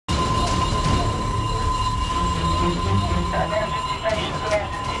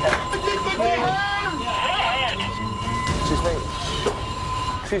Excuse me.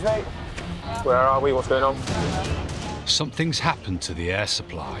 Excuse me. Where are we? What's going on? Something's happened to the air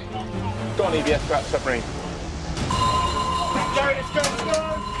supply. Got an EBS crack submarine. Let's go.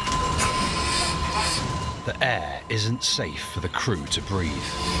 The air isn't safe for the crew to breathe. We've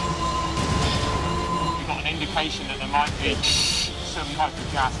got an indication that there might be some type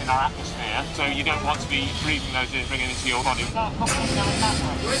of gas in our atmosphere, so you don't want to be breathing those in, bringing into your body.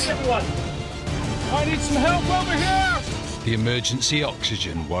 Where's everyone? I need some help over here! The emergency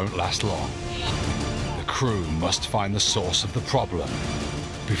oxygen won't last long. The crew must find the source of the problem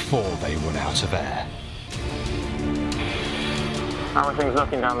before they run out of air. How are things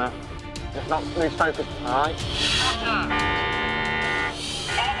looking down there? Let's not lose focus, all right?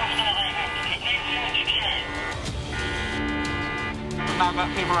 We've now got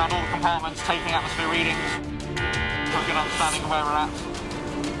people around all the compartments taking atmosphere readings, for a good understanding of where we're at.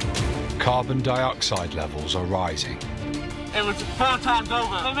 Carbon dioxide levels are rising. It was 4 times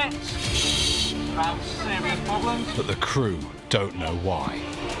over limits. Without serious problems. But the crew don't know why.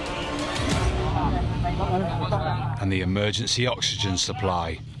 And the emergency oxygen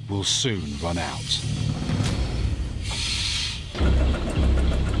supply will soon run out.